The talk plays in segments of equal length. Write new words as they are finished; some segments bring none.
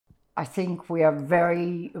I think we are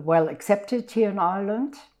very well accepted here in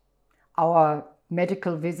Ireland. Our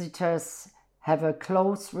medical visitors have a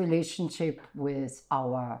close relationship with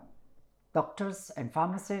our doctors and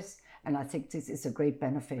pharmacists, and I think this is a great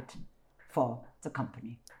benefit for the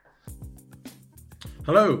company.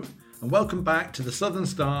 Hello, and welcome back to the Southern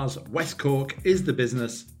Star's West Cork is the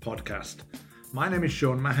Business podcast. My name is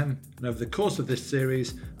Sean Mahan, and over the course of this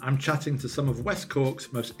series, I'm chatting to some of West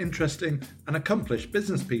Cork's most interesting and accomplished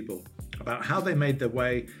business people about how they made their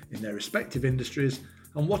way in their respective industries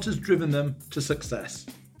and what has driven them to success.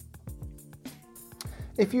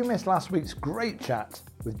 If you missed last week's great chat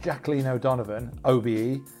with Jacqueline O'Donovan,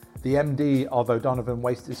 OBE, the MD of O'Donovan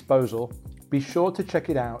Waste Disposal, be sure to check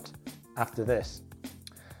it out after this.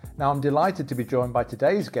 Now, I'm delighted to be joined by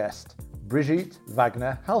today's guest, Brigitte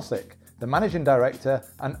Wagner-Halswick, the Managing Director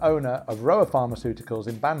and owner of Roa Pharmaceuticals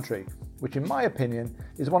in Bantry, which in my opinion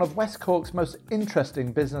is one of West Cork's most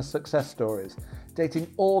interesting business success stories, dating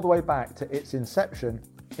all the way back to its inception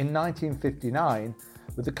in 1959,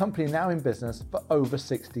 with the company now in business for over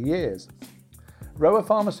 60 years. Roa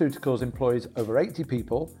Pharmaceuticals employs over 80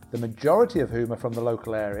 people, the majority of whom are from the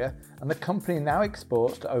local area, and the company now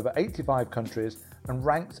exports to over 85 countries and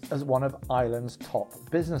ranks as one of Ireland's top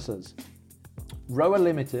businesses. Roa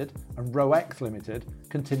Limited and Roex Limited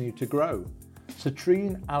continue to grow.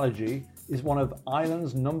 Citrine Allergy is one of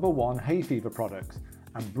Ireland's #1 hay fever products,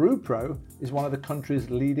 and BrewPro is one of the country's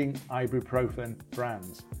leading ibuprofen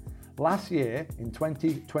brands. Last year, in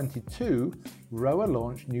 2022, Roa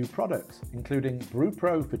launched new products, including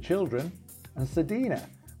BrewPro for children and Sedina,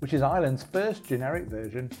 which is Ireland's first generic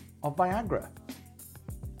version of Viagra.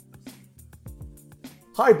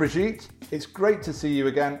 Hi Brigitte, it's great to see you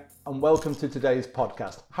again and welcome to today's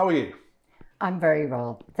podcast. How are you? I'm very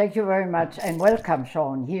well. Thank you very much and welcome,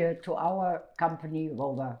 Sean, here to our company,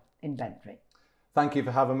 Roa in Bantry. Thank you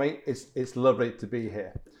for having me. It's lovely to be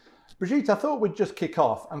here. Brigitte, I thought we'd just kick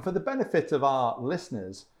off, and for the benefit of our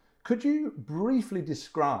listeners, could you briefly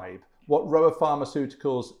describe what Roa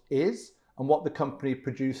Pharmaceuticals is and what the company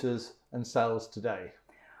produces and sells today?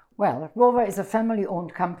 Well, Roa is a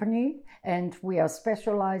family-owned company, and we are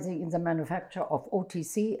specializing in the manufacture of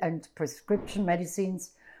OTC and prescription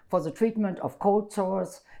medicines for the treatment of cold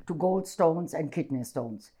sores to gallstones and kidney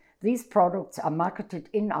stones. These products are marketed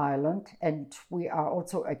in Ireland, and we are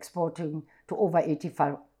also exporting to over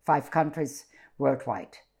 85 countries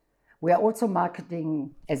worldwide. We are also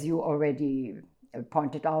marketing, as you already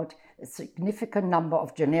pointed out, a significant number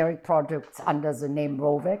of generic products under the name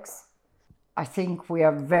Rovex. I think we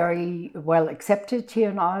are very well accepted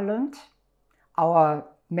here in Ireland. Our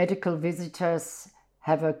medical visitors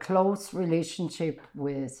have a close relationship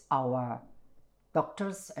with our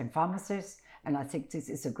doctors and pharmacists, and I think this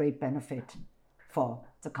is a great benefit for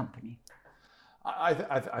the company. I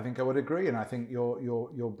think I would agree, and I think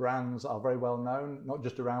your brands are very well known, not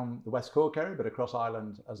just around the West Cork area, but across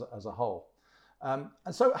Ireland as a whole. And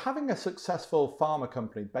so having a successful pharma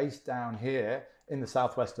company based down here in the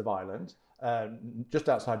southwest of Ireland, just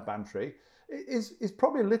outside Bantry, is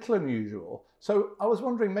probably a little unusual. So I was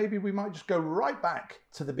wondering, maybe we might just go right back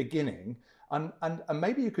to the beginning, and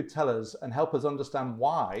maybe you could tell us and help us understand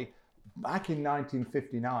why, back in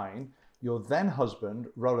 1959, your then husband,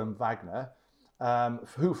 Roland Wagner,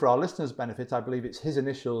 who for our listeners' benefit, I believe it's his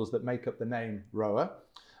initials that make up the name Roa,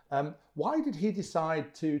 why did he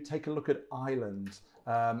decide to take a look at Ireland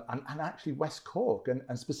and actually West Cork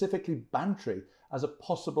and specifically Bantry as a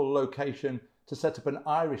possible location to set up an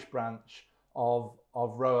Irish branch of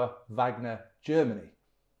Roa Wagner Germany?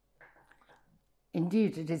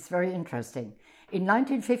 Indeed, it is very interesting. In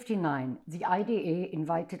 1959, the IDA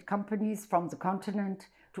invited companies from the continent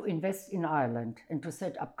to invest in Ireland and to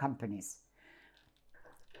set up companies.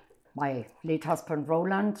 My late husband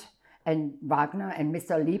Roland and Wagner and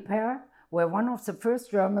Mr. Liebherr were one of the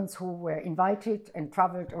first Germans who were invited and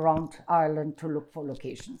traveled around Ireland to look for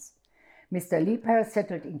locations. Mr. Liebherr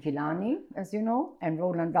settled in Killarney, as you know, and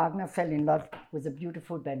Roland Wagner fell in love with the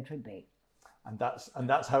beautiful Bantry Bay. And that's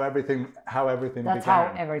how everything began. That's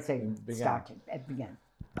how everything began.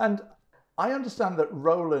 And I understand that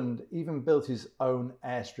Roland even built his own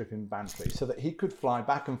airstrip in Bantry so that he could fly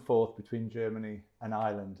back and forth between Germany and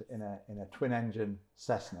Ireland in a twin-engine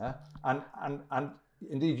Cessna. And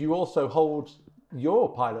indeed, you also hold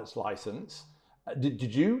your pilot's license.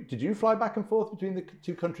 Did you fly back and forth between the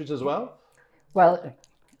two countries as well? Well,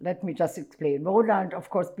 let me just explain. Roland, of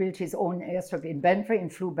course, built his own airstrip in Bantry and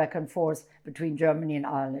flew back and forth between Germany and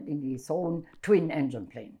Ireland in his own twin-engine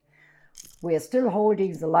plane. We are still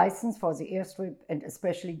holding the license for the airstrip, and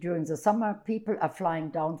especially during the summer, people are flying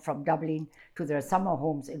down from Dublin to their summer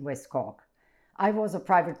homes in West Cork. I was a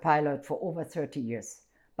private pilot for over 30 years,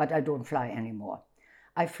 but I don't fly anymore.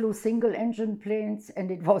 I flew single-engine planes, and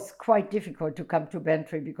it was quite difficult to come to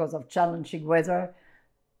Bantry because of challenging weather.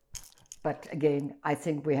 But again, I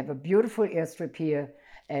think we have a beautiful airstrip here,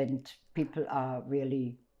 and people are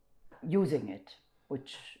really using it,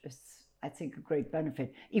 which is, I think, a great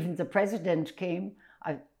benefit. Even the president came.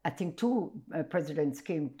 I think two presidents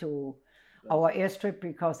came to our airstrip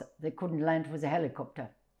because they couldn't land with a helicopter.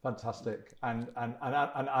 Fantastic. And I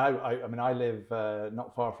mean, I live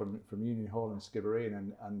not far from Union Hall in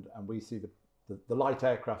Skibbereen, and we see the light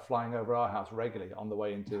aircraft flying over our house regularly on the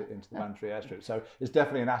way into the Bantry airstrip. So it's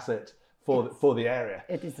definitely an asset for the area.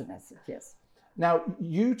 It is an asset, yes. Now,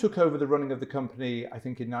 you took over the running of the company, I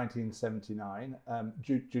think, in 1979,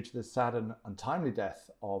 due to the sad and untimely death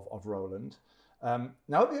of Roland.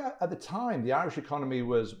 Now, at the time, the Irish economy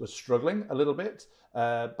was struggling a little bit.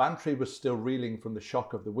 Bantry was still reeling from the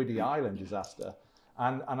shock of the Whiddy Island disaster.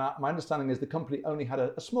 And my understanding is the company only had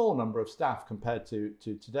a small number of staff compared to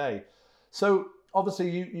today. So obviously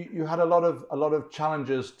you had a lot of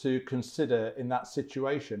challenges to consider in that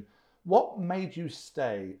situation. What made you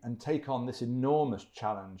stay and take on this enormous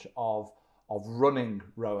challenge of running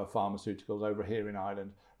Roa Pharmaceuticals over here in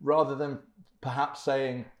Ireland, rather than perhaps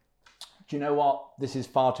saying, do you know what, this is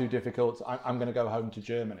far too difficult, I'm going to go home to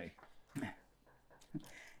Germany?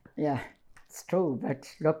 Yeah, it's true,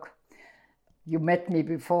 but look, you met me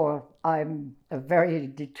before. I'm a very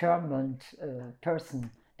determined person,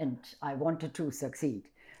 and I wanted to succeed.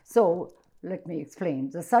 So let me explain.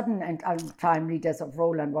 The sudden and untimely death of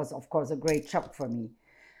Roland was, of course, a great shock for me.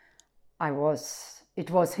 It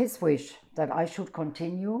was his wish that I should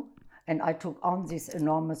continue, and I took on this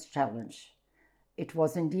enormous challenge. It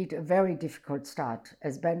was indeed a very difficult start,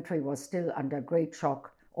 as Bantry was still under great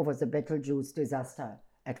shock over the Betelgeuse disaster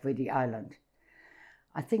at Whiddy Island.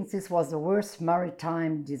 I think this was the worst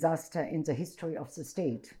maritime disaster in the history of the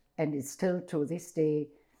state, and is still to this day,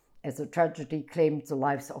 as a tragedy claimed the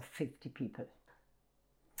lives of 50 people.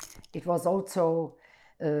 It was also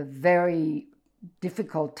a very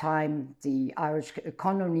difficult time. The Irish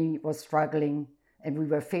economy was struggling, and we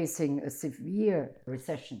were facing a severe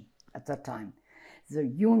recession at that time. The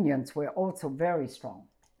unions were also very strong.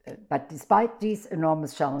 But despite these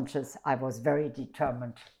enormous challenges, I was very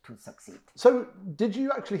determined to succeed. So did you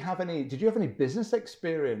have any business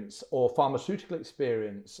experience or pharmaceutical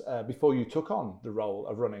experience before you took on the role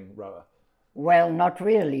of running Roa? Well, not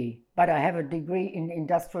really, but I have a degree in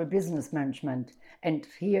industrial business management. And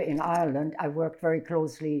here in Ireland, I worked very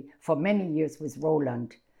closely for many years with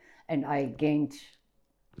Roland, and I gained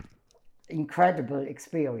incredible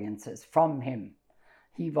experiences from him.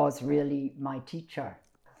 He was really my teacher.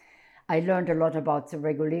 I learned a lot about the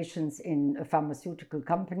regulations in a pharmaceutical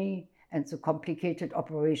company and the complicated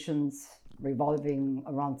operations revolving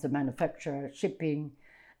around the manufacture, shipping,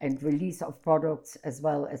 and release of products, as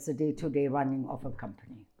well as the day-to-day running of a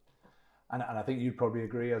company. And I think you'd probably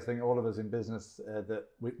agree, I think all of us in business, that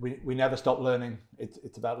we never stop learning.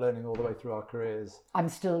 It's about learning all the way through our careers. I'm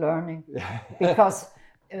still learning because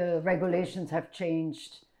regulations have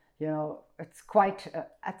changed. You know, it's quite,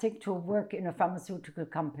 I think to work in a pharmaceutical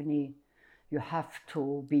company, you have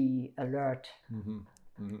to be alert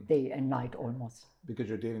day and night almost. Because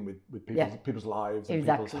you're dealing with people's lives and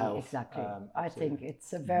exactly, people's health. Exactly. I think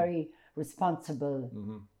it's a very responsible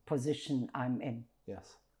position I'm in.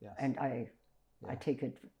 Yes. And I take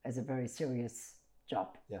it as a very serious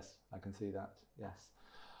job. Yes, I can see that, yes.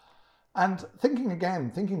 And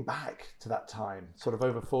thinking back to that time, sort of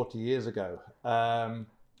over 40 years ago,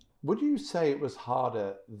 would you say it was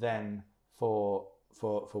harder then for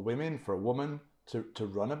women, for a woman to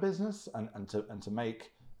run a business and to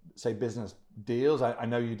make, say, business deals? I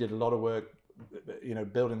know you did a lot of work, you know,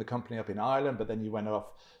 building the company up in Ireland, but then you went off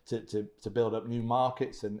to build up new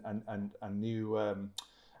markets and new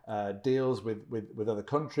deals with other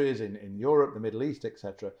countries in Europe, the Middle East,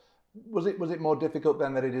 etc. Was it more difficult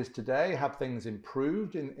then than it is today? Have things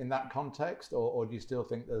improved in that context, or do you still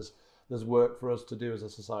think there's work for us to do as a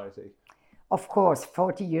society? Of course,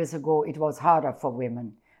 40 years ago it was harder for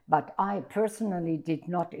women, but I personally did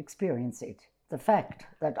not experience it. The fact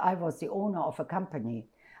that I was the owner of a company,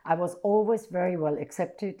 I was always very well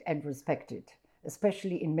accepted and respected,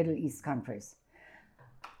 especially in Middle East countries.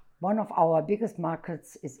 One of our biggest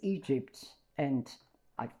markets is Egypt, and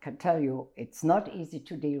I can tell you it's not easy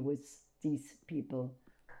to deal with these people,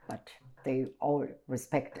 but they all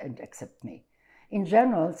respect and accept me. In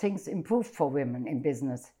general, things improved for women in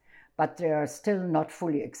business, but they are still not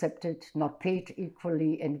fully accepted, not paid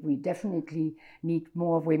equally, and we definitely need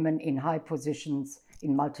more women in high positions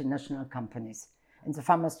in multinational companies. In the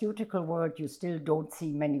pharmaceutical world, you still don't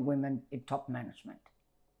see many women in top management.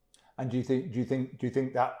 And do you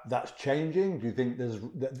think that that's changing? Do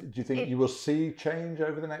you think you will see change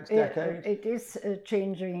over the next decade? It is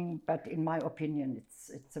changing, but in my opinion,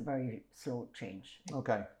 it's a very slow change.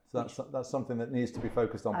 Okay, so that's something that needs to be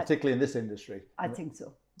focused on, particularly in this industry. I think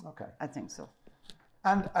so. Okay, I think so.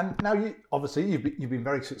 And now you've been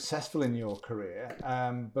very successful in your career,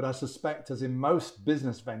 but I suspect, as in most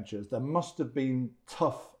business ventures, there must have been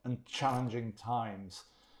tough and challenging times.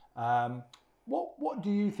 What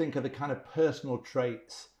do you think are the kind of personal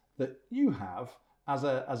traits that you have as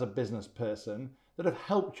a business person that have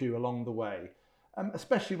helped you along the way,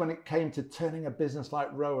 especially when it came to turning a business like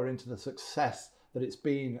Roa into the success that it's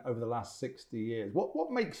been over the last 60 years?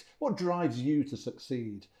 What drives you to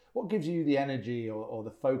succeed? What gives you the energy or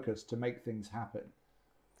the focus to make things happen?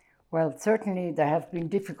 Well, certainly there have been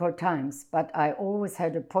difficult times, but I always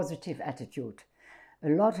had a positive attitude. A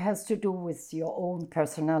lot has to do with your own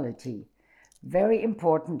personality. Very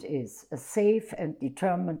important is a safe and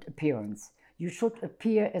determined appearance. You should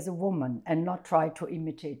appear as a woman and not try to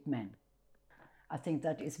imitate men. I think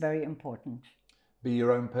that is very important. Be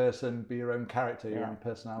your own person, be your own character, your own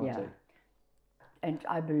personality. Yeah. And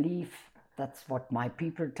I believe that's what my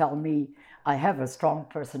people tell me. I have a strong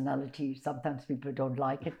personality. Sometimes people don't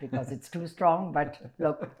like it because it's too strong, but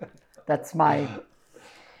look, that's my...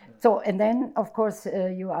 So, and then, of course,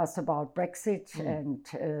 you asked about Brexit and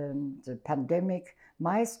the pandemic.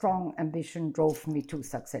 My strong ambition drove me to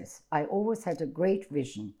success. I always had a great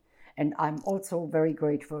vision, and I'm also very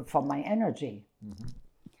grateful for my energy. Mm-hmm.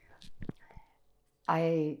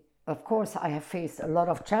 Of course, I have faced a lot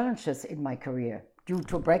of challenges in my career. Due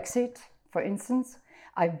to Brexit, for instance,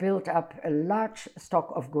 I built up a large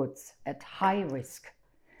stock of goods at high risk.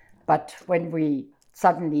 But when we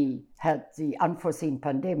suddenly had the unforeseen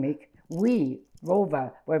pandemic, we,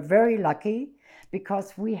 Rover, were very lucky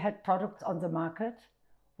because we had products on the market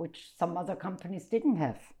which some other companies didn't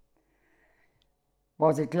have.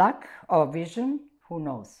 Was it luck or vision? Who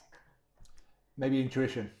knows? Maybe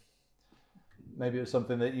intuition. Maybe it was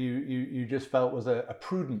something that you just felt was a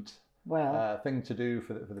prudent thing to do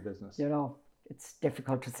for the business. You know, it's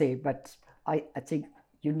difficult to say, but I think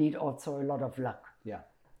you need also a lot of luck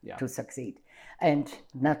to succeed. And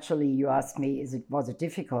naturally, you asked me, was it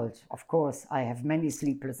difficult? Of course, I have many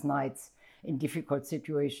sleepless nights in difficult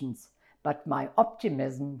situations, but my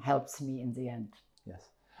optimism helps me in the end. Yes.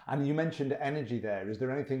 And you mentioned energy there. Is there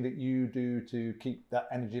anything that you do to keep that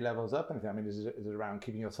energy levels up? Anything? I mean, is it around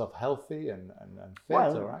keeping yourself healthy and fit?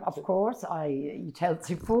 Well, of course, I eat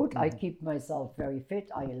healthy food. Mm-hmm. I keep myself very fit.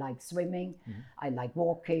 I like swimming. Mm-hmm. I like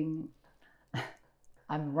walking.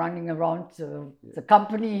 I'm running around the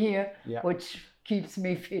company here, which keeps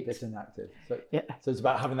me fit. Fit and active. So it's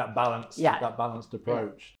about having that balance, that balanced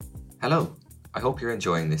approach. Yeah. Hello. I hope you're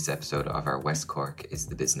enjoying this episode of our West Cork is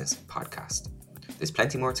the Business podcast. There's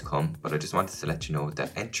plenty more to come, but I just wanted to let you know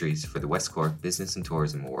that entries for the West Cork Business and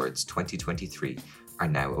Tourism Awards 2023 are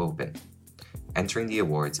now open. Entering the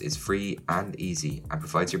awards is free and easy and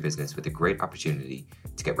provides your business with a great opportunity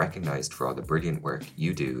to get recognised for all the brilliant work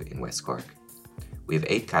you do in West Cork. We have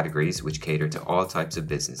 8 categories which cater to all types of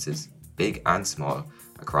businesses, big and small,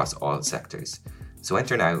 across all sectors. So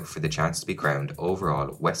enter now for the chance to be crowned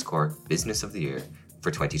overall West Cork Business of the Year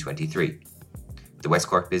for 2023. The West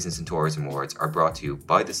Cork Business and Tourism Awards are brought to you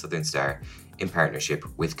by the Southern Star in partnership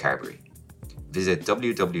with Carberry. Visit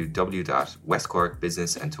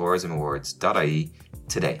www.westcorkbusinessandtourismawards.ie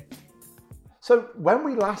today. So when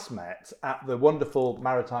we last met at the wonderful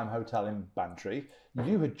Maritime Hotel in Bantry,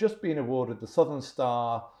 you had just been awarded the Southern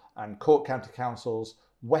Star and Cork County Council's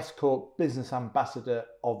West Cork Business Ambassador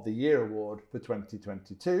of the Year Award for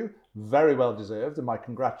 2022. Very well deserved, and my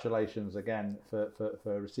congratulations again for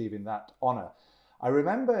receiving that honour. I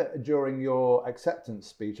remember during your acceptance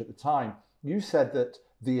speech at the time, you said that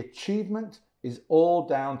the achievement is all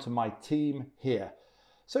down to my team here.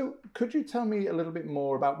 So could you tell me a little bit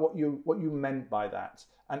more about what you meant by that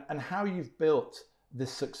and how you've built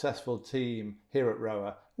this successful team here at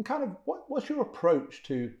Roa, and kind of what's your approach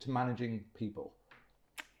to managing people?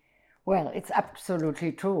 Well, it's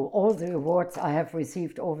absolutely true. All the awards I have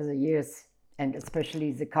received over the years, and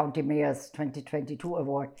especially the County Mayor's 2022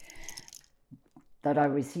 award that I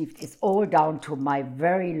received, is all down to my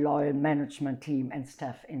very loyal management team and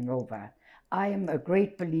staff in Roa. I am a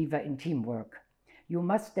great believer in teamwork. You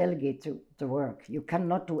must delegate the work. You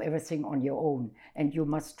cannot do everything on your own, and you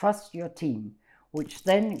must trust your team, which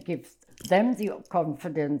then gives them the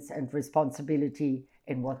confidence and responsibility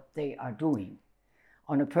in what they are doing.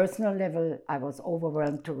 On a personal level, I was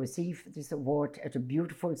overwhelmed to receive this award at a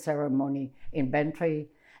beautiful ceremony in Bantry,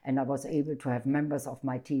 and I was able to have members of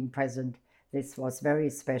my team present. This was very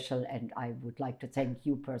special, and I would like to thank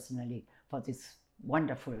you personally for this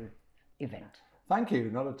wonderful event. Thank you,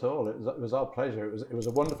 not at all. It was our pleasure. It was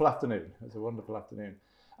a wonderful afternoon. It was a wonderful afternoon.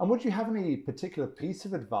 And would you have any particular piece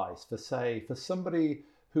of advice for somebody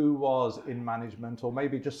who was in management, or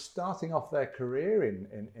maybe just starting off their career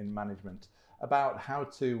in management, about how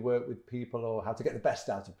to work with people or how to get the best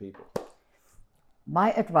out of people?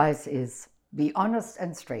 My advice is be honest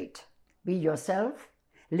and straight. Be yourself,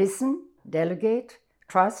 listen, delegate,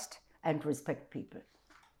 trust, and respect people.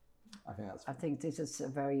 I think this is a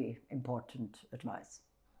very important advice.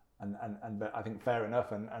 And I think fair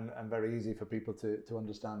enough and very easy for people to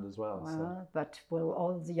understand as well. Well, but will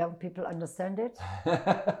all the young people understand it?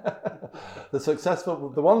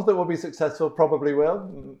 The ones that will be successful probably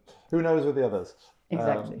will. Who knows with the others?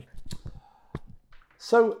 Exactly.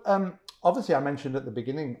 Obviously I mentioned at the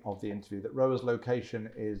beginning of the interview that Rowa's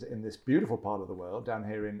location is in this beautiful part of the world, down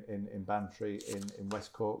here in Bantry, in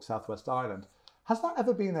West Cork, Southwest Ireland. Has that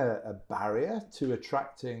ever been a barrier to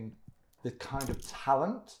attracting the kind of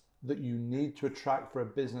talent that you need to attract for a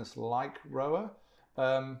business like Rowa,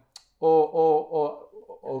 or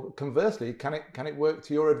conversely, can it work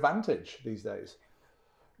to your advantage these days?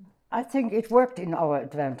 I think it worked in our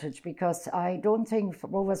advantage, because I don't think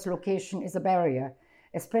Rowa's location is a barrier,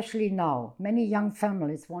 especially now. Many young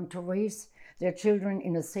families want to raise their children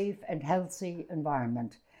in a safe and healthy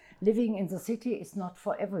environment. Living in the city is not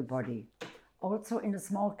for everybody. Also, in a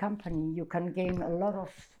small company, you can gain a lot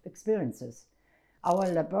of experiences. Our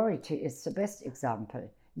laboratory is the best example.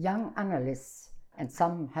 Young analysts, and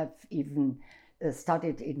some have even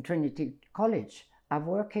studied in Trinity College, are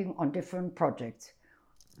working on different projects.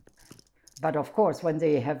 But of course, when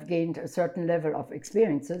they have gained a certain level of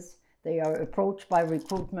experiences, they are approached by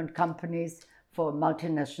recruitment companies for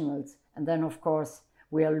multinationals. And then, of course,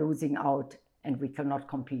 we are losing out and we cannot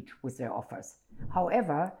compete with their offers.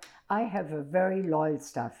 However, I have a very loyal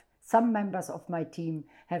staff. Some members of my team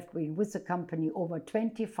have been with the company over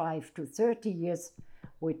 25 to 30 years,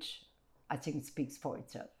 which I think speaks for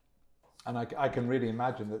itself. And I can really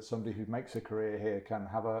imagine that somebody who makes a career here can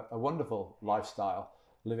have a wonderful lifestyle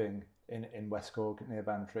living in West Cork near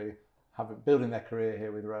Bantry, building their career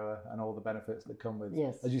here with Rowa and all the benefits that come with,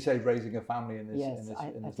 yes, as you say, raising a family in this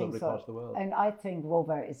lovely part of the world. And I think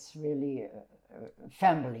Rowa is really a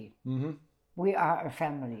family. Mm-hmm. We are a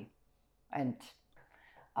family, and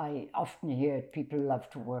I often hear people love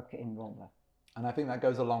to work in Rowa. And I think that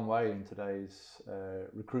goes a long way in today's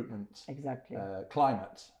recruitment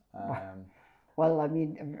climate. Well, I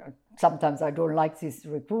mean, sometimes I don't like these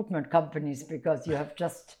recruitment companies, because you have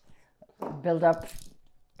just built up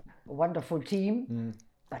a wonderful team.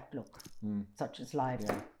 But look, such is life.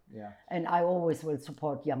 Yeah. And I always will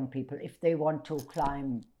support young people if they want to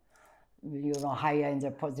climb, higher in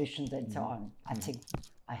their positions and so on. I think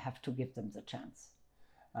I have to give them the chance.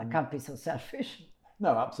 I can't be so selfish.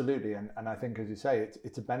 No, absolutely. And I think, as you say,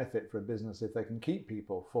 it's a benefit for a business if they can keep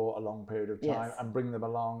people for a long period of time, yes, and bring them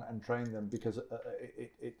along and train them, because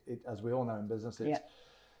it as we all know in business,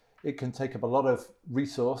 it can take up a lot of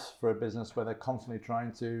resource for a business where they're constantly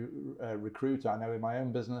trying to recruit. I know in my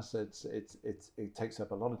own business, it takes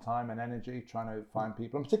up a lot of time and energy trying to find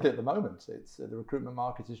people, and particularly at the moment, the recruitment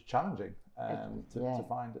market is challenging to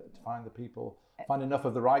find the people, find enough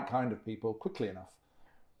of the right kind of people quickly enough.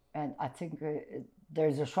 And I think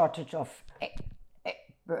there's a shortage of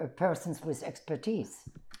persons with expertise,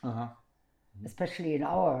 especially in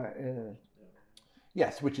our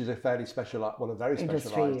yes, which is a fairly specialized, a very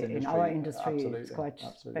specialized industry. In our industry, absolutely, it's quite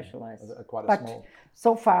specialized. Small.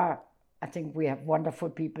 So far, I think we have wonderful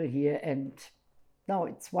people here, and no,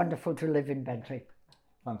 it's wonderful to live in Bantry.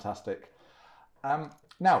 Fantastic.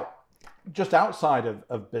 Now, just outside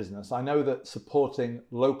of business, I know that supporting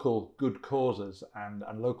local good causes and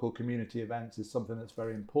local community events is something that's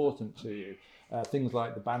very important to you. Things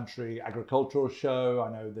like the Bantry Agricultural Show, I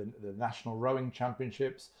know the National Rowing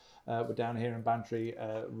Championships were down here in Bantry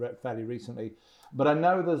fairly recently. But I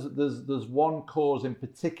know there's one cause in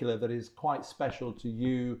particular that is quite special to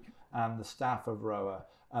you and the staff of Rowa,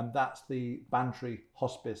 and that's the Bantry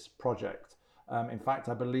Hospice Project. In fact,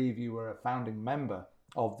 I believe you were a founding member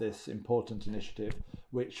of this important initiative,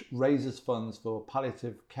 which raises funds for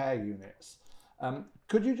palliative care units.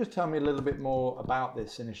 Could you just tell me a little bit more about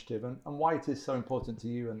this initiative and why it is so important to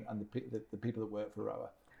you and the people that work for Rowa?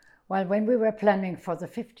 Well, when we were planning for the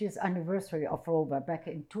 50th anniversary of Rowa back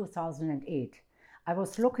in 2008, I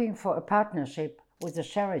was looking for a partnership with a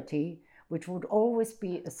charity which would always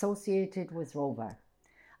be associated with Rowa.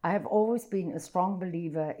 I have always been a strong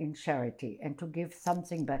believer in charity and to give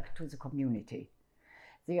something back to the community.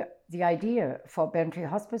 The idea for Bantry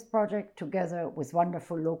Hospice Project, together with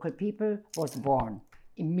wonderful local people, was born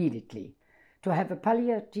immediately. To have a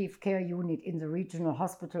palliative care unit in the regional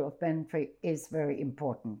hospital of Bantry is very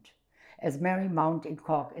important, as Marymount in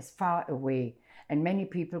Cork is far away and many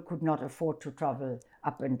people could not afford to travel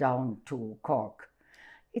up and down to Cork.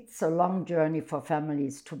 It's a long journey for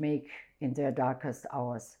families to make in their darkest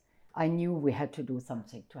hours. I knew we had to do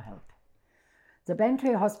something to help. The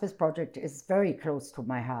Bantry Hospice Project is very close to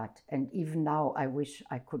my heart, and even now I wish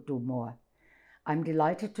I could do more. I'm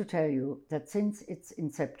delighted to tell you that since its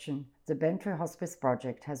inception, the Bantry Hospice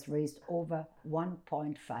Project has raised over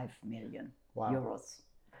 1.5 million euros.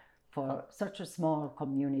 For such a small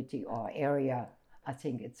community or area, I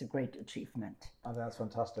think it's a great achievement. I think that's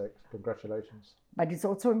fantastic. Congratulations. But it's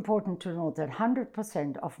also important to note that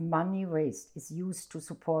 100% of money raised is used to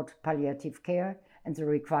support palliative care and the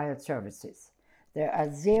required services. There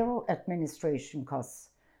are zero administration costs,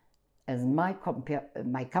 as my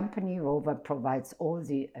company, Rover, provides all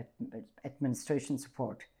the administration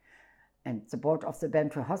support. And the board of the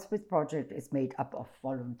Bantry Hospice Project is made up of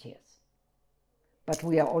volunteers. But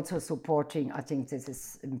we are also supporting, I think this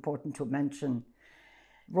is important to mention,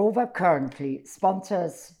 Rover currently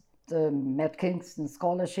sponsors the Matt Kingston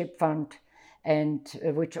Scholarship Fund, and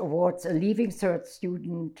which awards a Leaving Cert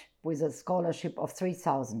student with a scholarship of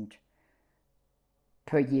 3,000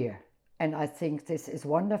 per year. And I think this is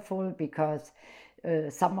wonderful because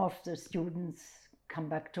some of the students come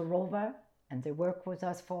back to Rover and they work with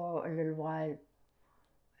us for a little while.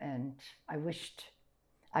 And I wished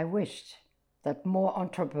that more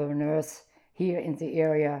entrepreneurs here in the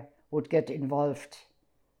area would get involved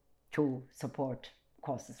to support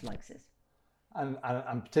courses like this. And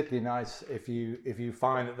particularly nice if you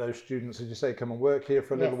find that those students, as you say, come and work here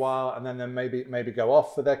for a little while, and then maybe go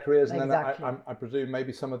off for their careers, and then I presume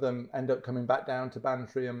maybe some of them end up coming back down to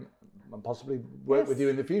Bantry and possibly work with you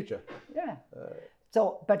in the future. Yeah.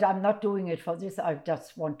 But I'm not doing it for this. I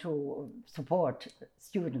just want to support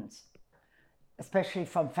students, especially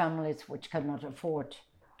from families which cannot afford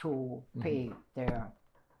to pay their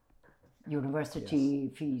university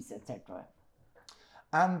fees, etc.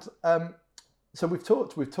 And so we've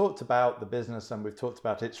talked about the business, and we've talked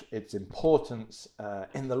about its importance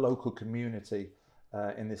in the local community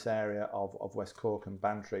in this area of West Cork and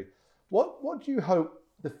Bantry. What do you hope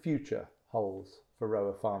the future holds for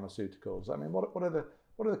Rover Pharmaceuticals? I mean, what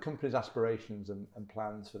are the company's aspirations and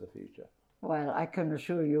plans for the future? Well, I can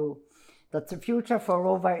assure you that the future for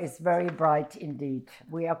Rover is very bright indeed.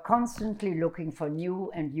 We are constantly looking for new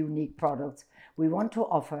and unique products. We want to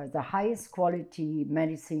offer the highest quality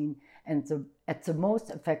medicine and at the most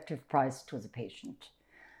effective price to the patient.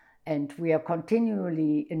 And we are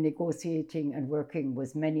continually negotiating and working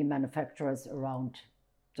with many manufacturers around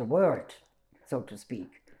the world, so to speak.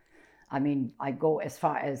 I mean, I go as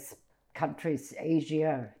far as countries,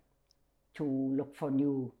 Asia, to look for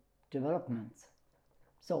new developments.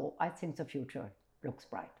 So I think the future looks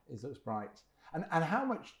bright. It looks bright. And how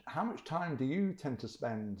much time do you tend to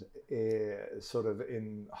spend sort of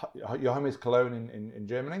in your home is Cologne in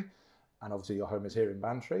Germany, and obviously your home is here in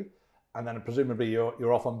Bantry, and then presumably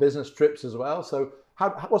you're off on business trips as well. So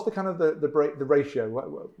what's the kind of the ratio?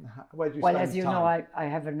 Where do you spend time? Well, as you know, I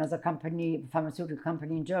have another company, pharmaceutical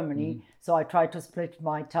company in Germany, so I try to split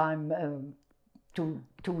my time. 2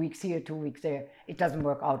 weeks here, 2 weeks there. It doesn't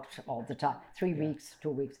work out all the time. 3 weeks, 2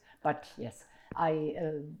 weeks. But yes, I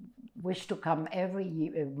wish to come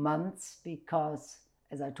every month because,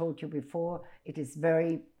 as I told you before, it is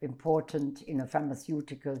very important in a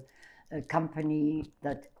pharmaceutical company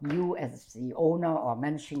that you as the owner or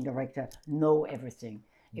managing director know everything.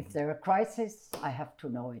 If there are crises, I have to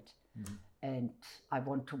know it. And I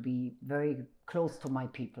want to be very close to my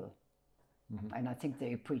people. And I think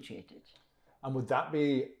they appreciate it. And would that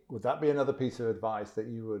be another piece of advice that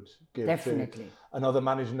you would give Definitely. to another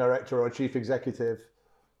managing director or chief executive?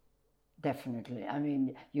 Definitely. I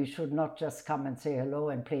mean, you should not just come and say hello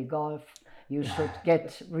and play golf. You should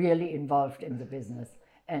get really involved in the business.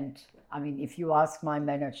 And I mean, if you ask my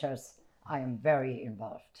managers, I am very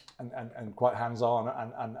involved. And quite hands-on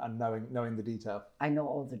and knowing the detail. I know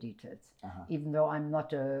all the details, even though I'm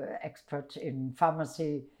not an expert in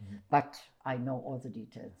pharmacy, but I know all the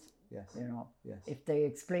details. Yes. You know, if they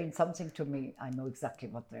explain something to me, I know exactly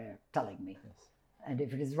what they're telling me. Yes. And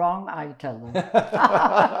if it is wrong, I tell them.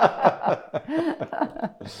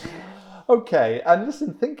 Okay. And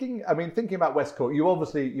listen, thinking about West Cork, you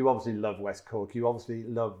obviously love West Cork. You obviously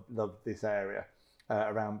love this area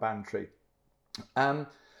around Bantry.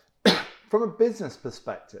 From a business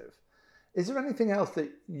perspective, is there anything else that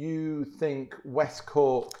you think West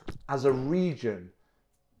Cork as a region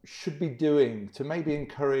should be doing to maybe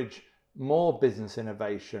encourage more business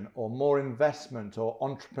innovation or more investment or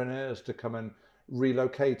entrepreneurs to come and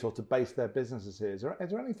relocate or to base their businesses here? Is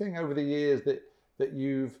there anything over the years that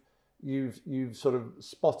you've sort of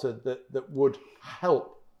spotted that would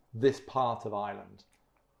help this part of Ireland?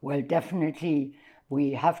 Well, definitely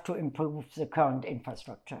we have to improve the current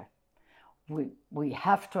infrastructure. We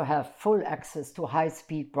have to have full access to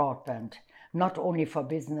high-speed broadband, not only for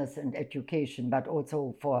business and education, but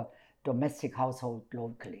also for domestic household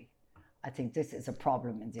locally. I think this is a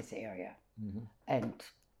problem in this area. Mm-hmm. And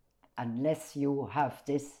unless you have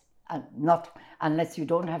this, and not unless you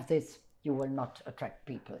don't have this, you will not attract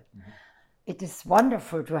people. Mm-hmm. It is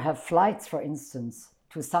wonderful to have flights, for instance,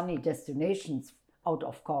 to sunny destinations out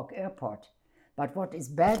of Cork Airport. But what is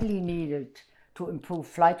badly needed to improve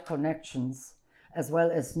flight connections as well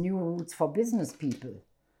as new routes for business people.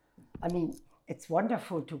 I mean, it's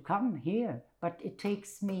wonderful to come here, but it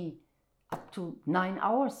takes me up to 9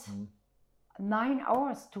 hours. 9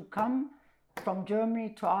 hours to come from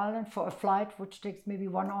Germany to Ireland for a flight which takes maybe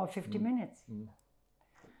 1 hour 50 minutes.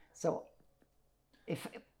 So if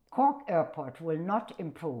Cork Airport will not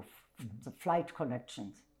improve the flight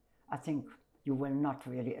connections, I think you will not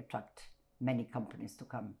really attract many companies to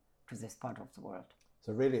come to this part of the world.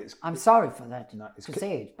 So really I'm sorry for that, to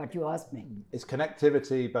say it, but you asked me. It's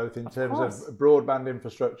connectivity, both in terms of broadband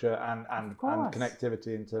infrastructure and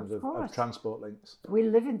connectivity in terms of transport links. We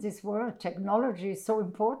live in this world. Technology is so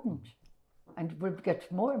important and will get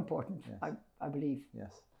more important, yes. I believe.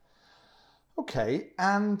 Yes. Okay,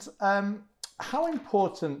 and how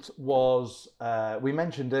important was, we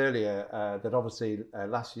mentioned earlier that obviously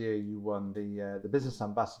last year you won the Business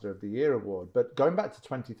Ambassador of the Year award, but going back to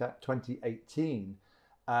 2018,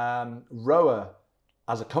 ROA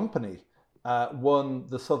as a company won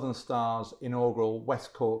the Southern Star's inaugural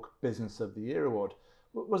West Cork Business of the Year award.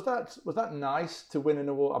 Was that nice to win an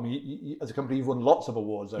award? I mean, you, as a company, you've won lots of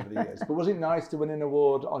awards over the years, but was it nice to win an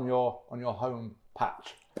award on your home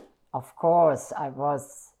patch? Of course,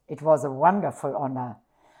 it was a wonderful honor.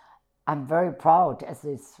 I'm very proud as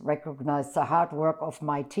this recognized the hard work of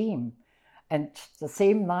my team. And the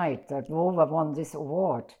same night that ROA won this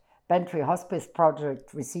award, Bantry Hospice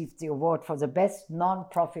Project received the award for the best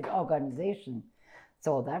non-profit organization.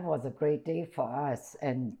 So that was a great day for us.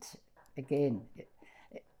 And again,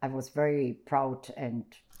 I was very proud, and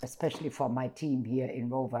especially for my team here in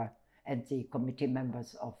ROA and the committee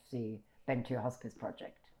members of the Bantry Hospice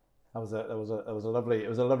Project. It was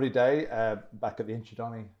a lovely day back at the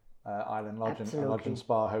Inchydoney Island Lodge and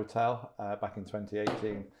Spa Hotel back in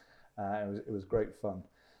 2018. It was great fun.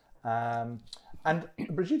 And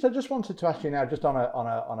Brigitte, I just wanted to ask you now, just on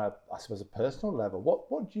a I suppose a personal level,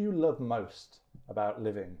 what do you love most about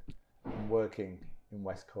living and working in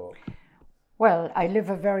West Cork? Well, I live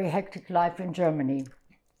a very hectic life in Germany.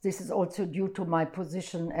 This is also due to my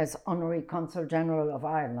position as Honorary Consul General of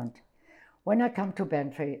Ireland. When I come to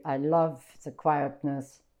Bantry, I love the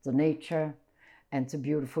quietness, the nature, and the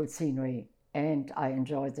beautiful scenery, and I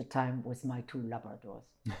enjoy the time with my 2 Labradors.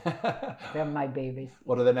 They're my babies.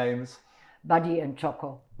 What are their names? Buddy and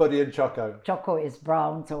Choco. Buddy and Choco. Choco is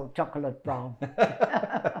brown, so chocolate brown.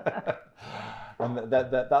 And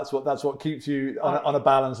that's what keeps you on a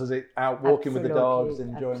balance, is it out walking with the dogs,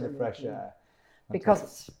 enjoying the fresh air?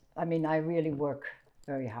 Because I mean, I really work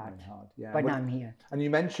very hard when I'm here. And you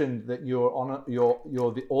mentioned that you're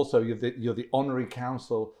the honorary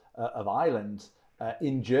council of Ireland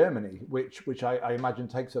in Germany, which I imagine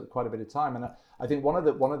takes up quite a bit of time. And I think one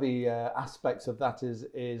of the aspects of that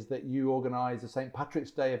is that you organise the St. Patrick's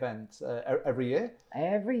Day event every year.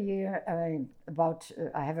 Every year,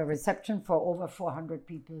 I have a reception for over 400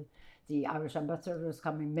 people. The Irish ambassadors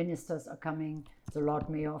coming, ministers are coming, the Lord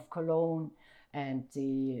Mayor of Cologne, and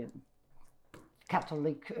the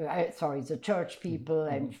the church people,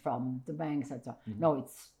 and from the banks and so on. Mm-hmm. No,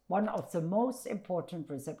 it's one of the most important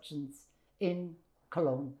receptions in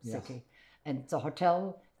Cologne city. And the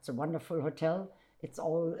hotel, it's a wonderful hotel. It's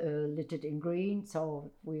all lit in green,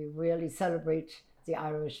 so we really celebrate the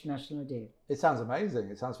Irish National Day. It sounds amazing.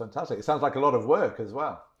 It sounds fantastic. It sounds like a lot of work as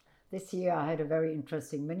well. This year I had a very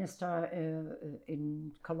interesting minister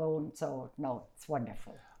in Cologne, so no, it's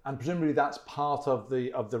wonderful. And presumably that's part of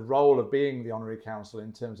the role of being the honorary council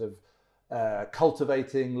in terms of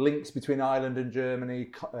cultivating links between Ireland and Germany,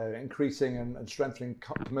 increasing and strengthening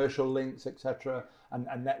commercial links, etc., and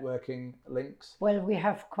networking links. Well, we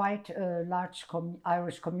have quite a large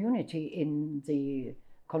Irish community in the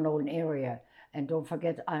Cologne area, And don't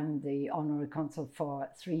forget, I'm the honorary consul for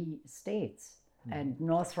 3 states, and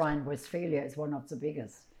North Rhine-Westphalia is one of the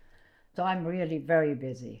biggest. So I'm really very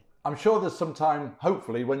busy. I'm sure there's some time,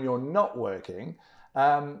 hopefully, when you're not working.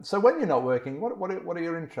 So when you're not working, what are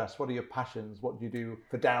your interests? What are your passions? What do you do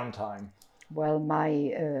for downtime? Well,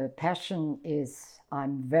 my passion is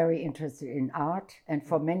I'm very interested in art, and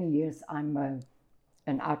for many years I'm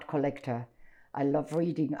an art collector. I love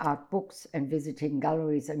reading art books and visiting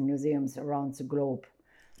galleries and museums around the globe.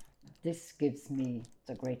 This gives me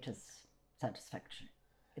the greatest satisfaction.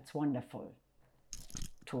 It's wonderful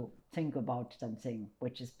to think about something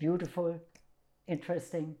which is beautiful,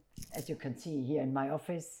 interesting, as you can see here in my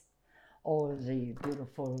office, all the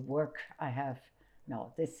beautiful work I have.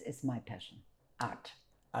 No, this is my passion, art.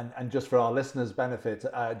 And just for our listeners' benefit,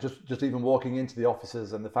 just even walking into the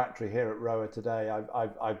offices and the factory here at Roa today,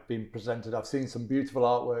 I've been presented. I've seen some beautiful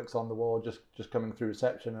artworks on the wall just coming through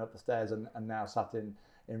reception and up the stairs, and now sat in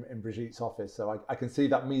Brigitte's office. So I can see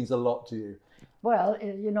that means a lot to you. Well,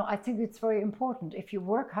 I think it's very important. If you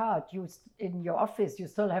work hard, in your office, you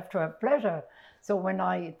still have to have pleasure. So when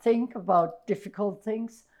I think about difficult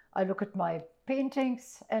things, I look at my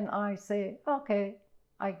paintings and I say, okay,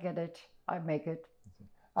 I get it, I make it.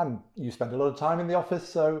 And you spend a lot of time in the office,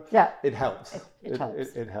 so yeah, it helps. It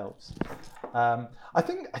helps. It helps. I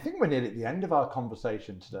think we're nearly at the end of our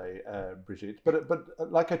conversation today, Brigitte. But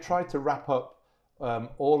like I tried to wrap up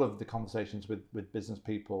all of the conversations with business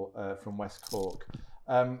people from West Cork.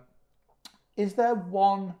 Is there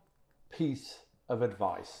one piece of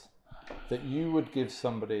advice that you would give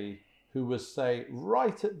somebody who was, say,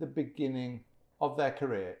 right at the beginning of their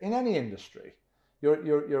career in any industry?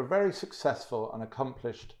 You're very successful and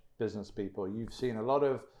accomplished business people. You've seen a lot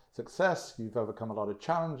of success. You've overcome a lot of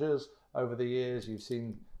challenges over the years. You've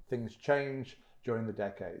seen things change during the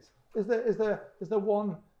decades. Is there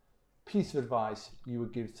one piece of advice you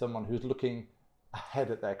would give someone who's looking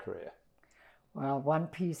ahead at their career? Well, one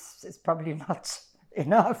piece is probably not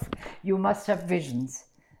enough. You must have visions.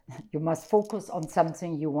 You must focus on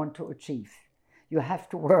something you want to achieve. You have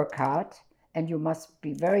to work hard and you must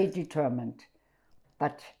be very determined.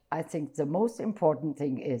 But I think the most important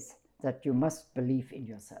thing is that you must believe in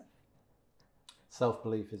yourself.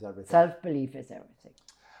 Self-belief is everything. Self-belief is everything.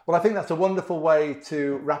 Well, I think that's a wonderful way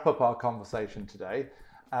to wrap up our conversation today.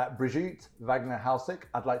 Brigitte Wagner-Halswick,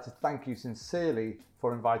 I'd like to thank you sincerely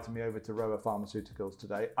for inviting me over to Roa Pharmaceuticals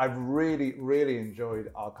today. I've really, really enjoyed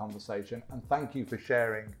our conversation, and thank you for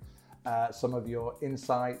sharing some of your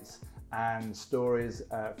insights and stories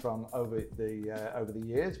from over the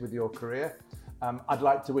years with your career. I'd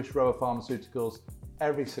like to wish Roa Pharmaceuticals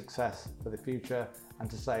every success for the future and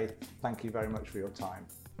to say thank you very much for your time.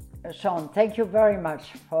 Sean, thank you very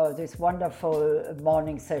much for this wonderful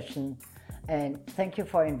morning session, and thank you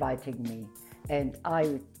for inviting me. And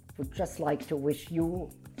I would just like to wish you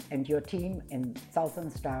and your team in Southern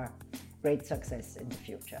Star great success in the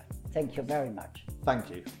future. Thank you very much. Thank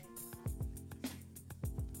you.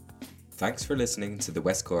 Thanks for listening to the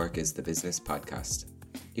West Cork is the Business podcast.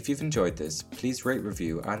 If you've enjoyed this, please rate,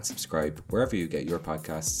 review and subscribe wherever you get your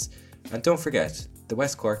podcasts. And don't forget, the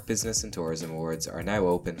West Cork Business and Tourism Awards are now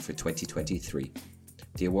open for 2023.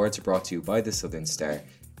 The awards are brought to you by the Southern Star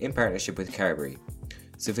in partnership with Carberry.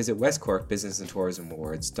 So visit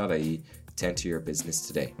westcorkbusinessandtourismawards.ie to enter your business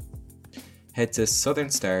today. Head to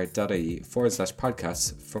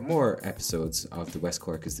southernstar.ie/podcasts for more episodes of the West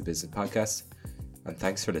Cork is the Business podcast. And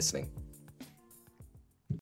thanks for listening.